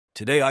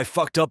Today I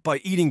fucked up by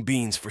eating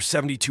beans for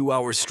 72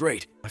 hours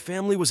straight. My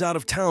family was out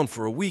of town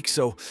for a week,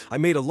 so I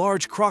made a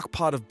large crock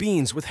pot of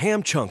beans with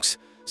ham chunks,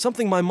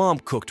 something my mom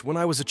cooked when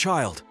I was a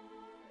child.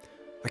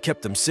 I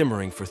kept them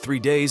simmering for 3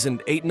 days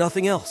and ate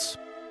nothing else.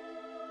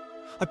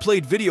 I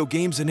played video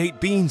games and ate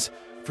beans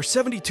for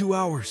 72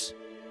 hours.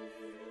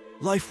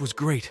 Life was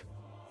great.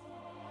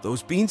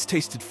 Those beans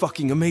tasted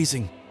fucking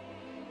amazing.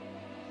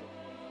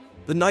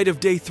 The night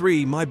of day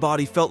 3, my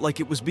body felt like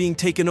it was being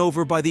taken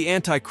over by the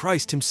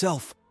Antichrist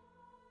himself.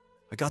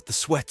 I got the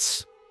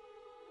sweats.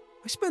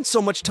 I spent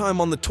so much time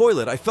on the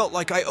toilet, I felt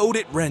like I owed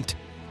it rent.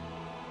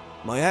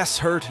 My ass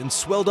hurt and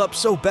swelled up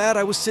so bad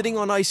I was sitting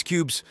on ice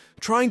cubes,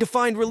 trying to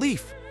find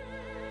relief.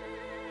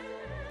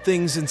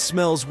 Things and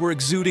smells were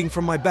exuding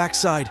from my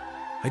backside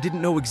I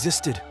didn't know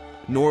existed,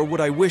 nor would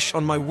I wish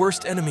on my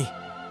worst enemy.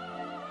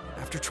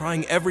 After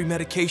trying every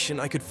medication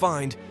I could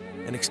find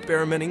and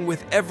experimenting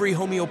with every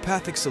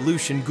homeopathic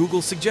solution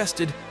Google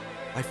suggested,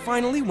 I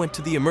finally went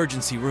to the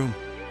emergency room.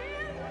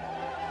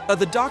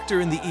 The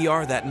doctor in the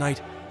ER that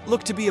night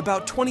looked to be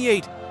about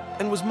 28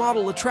 and was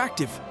model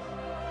attractive.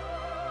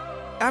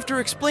 After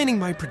explaining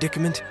my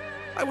predicament,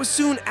 I was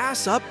soon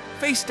ass up,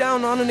 face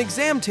down on an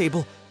exam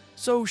table,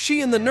 so she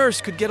and the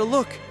nurse could get a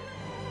look.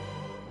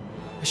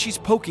 She's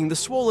poking the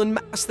swollen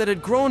mass that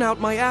had grown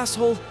out my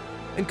asshole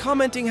and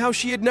commenting how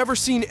she had never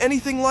seen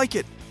anything like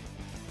it.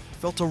 I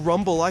felt a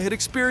rumble I had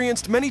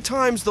experienced many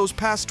times those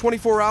past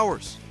 24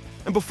 hours,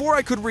 and before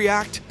I could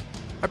react,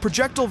 I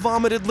projectile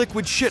vomited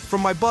liquid shit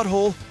from my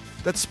butthole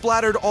that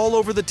splattered all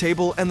over the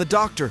table and the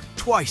doctor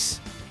twice.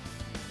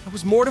 I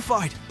was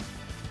mortified.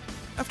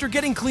 After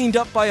getting cleaned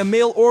up by a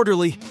male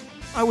orderly,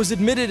 I was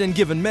admitted and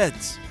given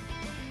meds,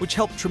 which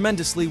helped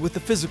tremendously with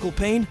the physical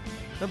pain,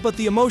 but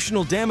the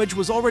emotional damage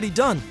was already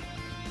done.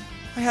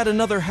 I had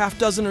another half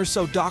dozen or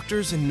so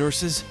doctors and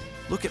nurses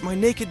look at my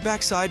naked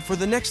backside for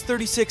the next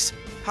 36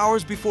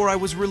 hours before I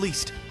was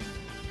released.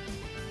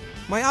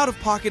 My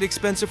out-of-pocket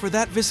expense for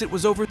that visit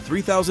was over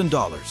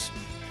 $3,000,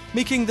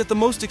 making that the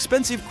most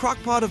expensive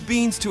crockpot of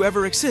beans to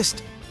ever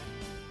exist.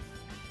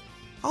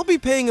 I'll be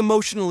paying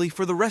emotionally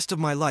for the rest of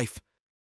my life.